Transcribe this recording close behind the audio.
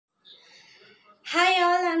Hi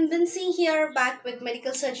all, I'm Vinci here back with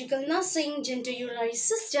Medical Surgical Nursing, Genitourinary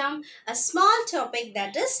System, a small topic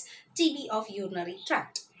that is TB of urinary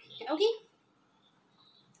tract. Okay,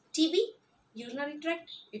 TB, urinary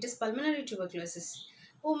tract, it is pulmonary tuberculosis.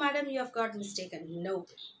 Oh madam, you have got mistaken. No,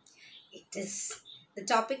 it is. The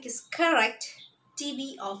topic is correct,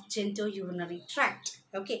 TB of genitourinary tract.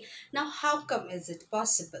 Okay, now how come is it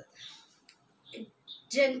possible?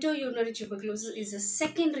 Genitourinary tuberculosis is a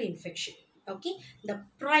secondary infection. Okay, the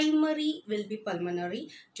primary will be pulmonary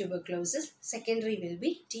tuberculosis, secondary will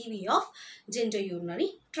be TB of genitourinary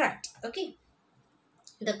tract. Okay,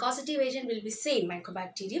 the causative agent will be same,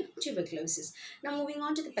 Mycobacterium tuberculosis. Now moving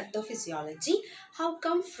on to the pathophysiology. How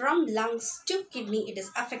come from lungs to kidney it is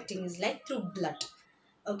affecting is like through blood.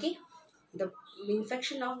 Okay, the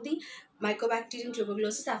infection of the Mycobacterium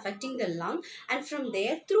tuberculosis affecting the lung, and from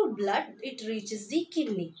there through blood it reaches the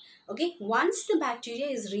kidney. Okay, once the bacteria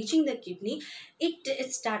is reaching the kidney, it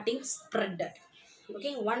is starting spread.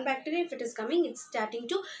 Okay, one bacteria if it is coming, it's starting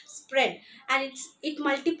to spread and it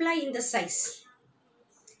multiply in the size.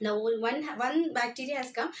 Now one bacteria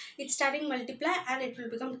has come, it's starting multiply and it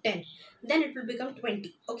will become 10, then it will become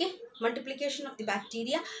 20. Okay, multiplication of the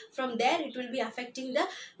bacteria, from there it will be affecting the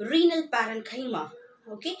renal parenchyma.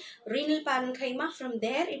 Okay, renal parenchyma, from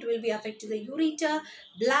there it will be affecting the ureter,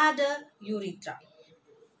 bladder, urethra.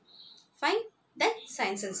 Fine. Then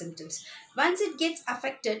signs and symptoms. Once it gets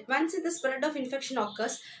affected, once the spread of infection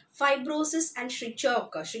occurs, fibrosis and stricture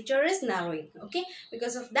occur. Stricture is narrowing. Okay,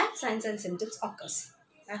 because of that signs and symptoms occurs.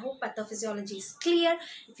 I hope pathophysiology is clear.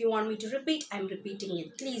 If you want me to repeat, I am repeating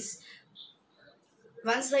it. Please.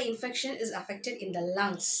 Once the infection is affected in the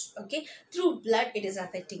lungs, okay, through blood it is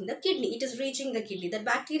affecting the kidney, it is reaching the kidney. The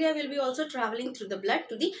bacteria will be also traveling through the blood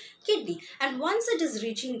to the kidney, and once it is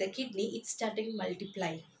reaching the kidney, it's starting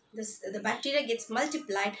multiplying. The bacteria gets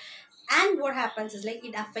multiplied, and what happens is like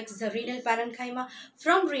it affects the renal parenchyma.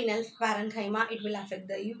 From renal parenchyma it will affect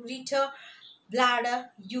the ureter, bladder,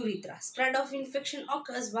 urethra. Spread of infection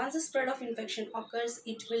occurs. Once the spread of infection occurs,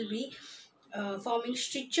 it will be forming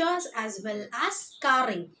strictures as well as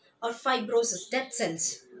scarring or fibrosis, dead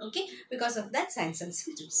cells. Okay, because of that signs and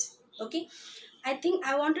symptoms. Okay, I think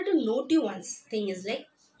I wanted to note you one thing is like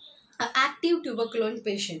active tuberculin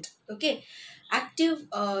patient. Okay, active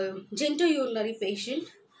genitourinary patient,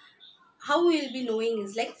 how we will be knowing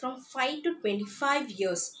is like from 5 to 25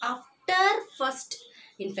 years after first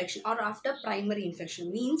infection or after primary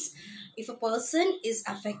infection. Means if a person is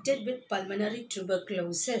affected with pulmonary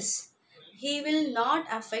tuberculosis, he will not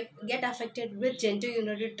get affected with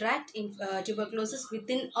genitourinary tract tuberculosis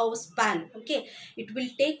within a span. Okay, it will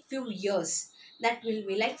take few years, that will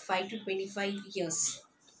be like 5 to 25 years.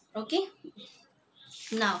 Okay,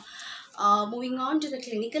 now moving on to the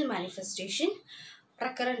clinical manifestation.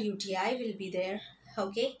 Recurrent UTI will be there.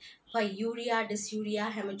 Okay, pyuria,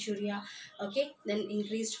 dysuria, hematuria. Okay, then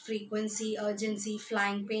increased frequency, urgency,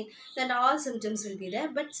 flying pain, then all symptoms will be there.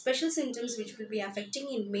 But special symptoms which will be affecting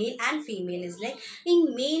in male and female is like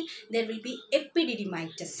in male there will be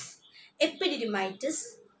epididymitis.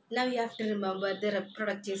 Epididymitis, now you have to remember the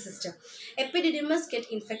reproductive system. Epididymis get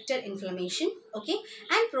infected, inflammation, okay,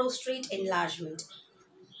 and prostate enlargement.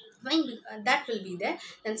 Fine, that will be there.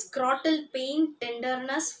 Then scrotal pain,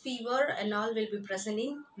 tenderness, fever and all will be present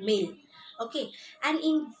in male. Okay, and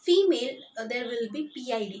in female there will be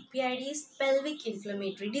PID. PID is pelvic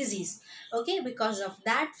inflammatory disease. Okay, because of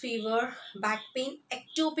that fever, back pain,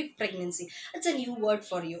 ectopic pregnancy. That's a new word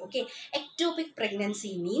for you. Okay, ectopic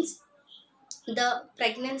pregnancy means the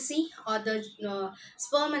pregnancy or the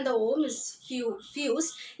sperm and the ovum is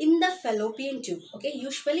fused in the fallopian tube. Okay,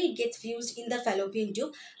 usually it gets fused in the fallopian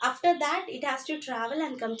tube. After that it has to travel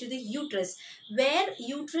and come to the uterus, where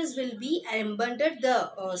uterus will be embedded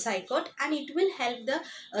the zygote, and it will help the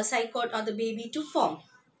zygote or the baby to form.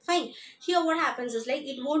 Fine. Here what happens is like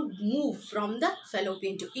it won't move from the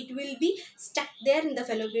fallopian tube. It will be stuck there in the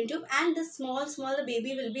fallopian tube, and the small the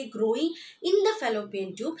baby will be growing in the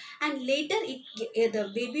fallopian tube, and later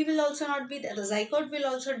the baby will also not be there. The zygote will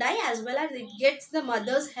also die, as well as it gets the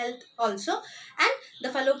mother's health also, and the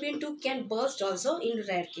fallopian tube can burst also in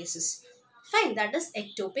rare cases. Fine, that is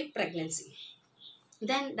ectopic pregnancy.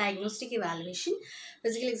 Then diagnostic evaluation,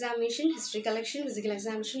 physical examination, history collection, physical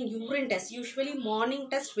examination, urine test. Usually morning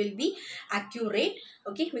test will be accurate.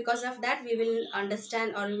 Okay, because of that we will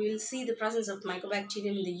understand or we will see the presence of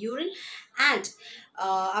mycobacterium in the urine, and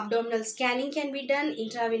abdominal scanning can be done,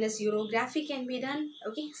 intravenous urography can be done.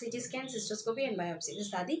 Okay, CT scan, cystoscopy and biopsy,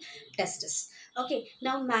 these are the tests. Okay,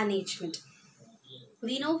 now management.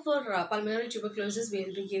 We know for pulmonary tuberculosis we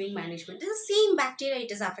will be giving management. It's the same bacteria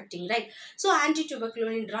it is affecting, right? So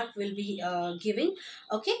anti-tuberculin drug will be giving,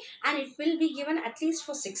 okay, and it will be given at least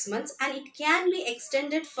for 6 months, and it can be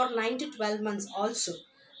extended for 9 to 12 months also.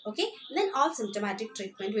 Okay, then all symptomatic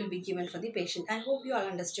treatment will be given for the patient. I hope you all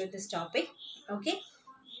understood this topic. Okay,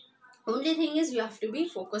 only thing is you have to be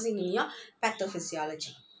focusing in your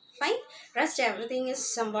pathophysiology. Fine. Rest everything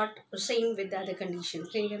is somewhat same with the other conditions.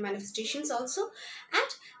 Clinical manifestations also, and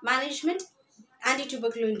management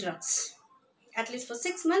anti-tuberculin drugs at least for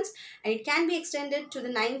 6 months, and it can be extended to the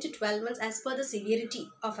 9 to 12 months as per the severity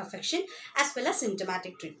of affection as well as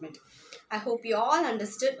symptomatic treatment. I hope you all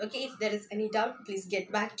understood. Okay, if there is any doubt, please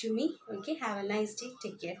get back to me. Okay, have a nice day.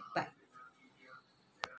 Take care. Bye.